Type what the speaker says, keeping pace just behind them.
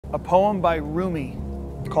a poem by Rumi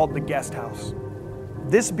called The Guest House.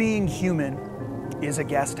 This being human is a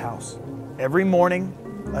guest house. Every morning,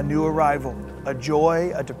 a new arrival, a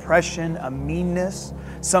joy, a depression, a meanness,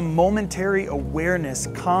 some momentary awareness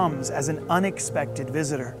comes as an unexpected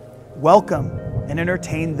visitor. Welcome and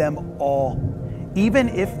entertain them all, even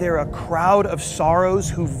if they're a crowd of sorrows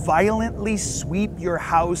who violently sweep your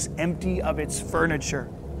house empty of its furniture.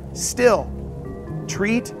 Still,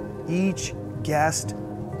 treat each guest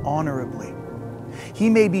honorably. He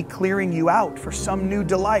may be clearing you out for some new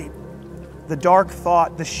delight. The dark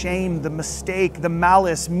thought, the shame, the mistake, the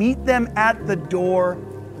malice, meet them at the door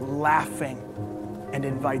laughing and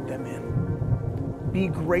invite them in. Be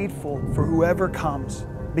grateful for whoever comes,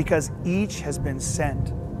 because each has been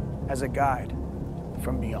sent as a guide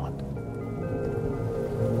from beyond.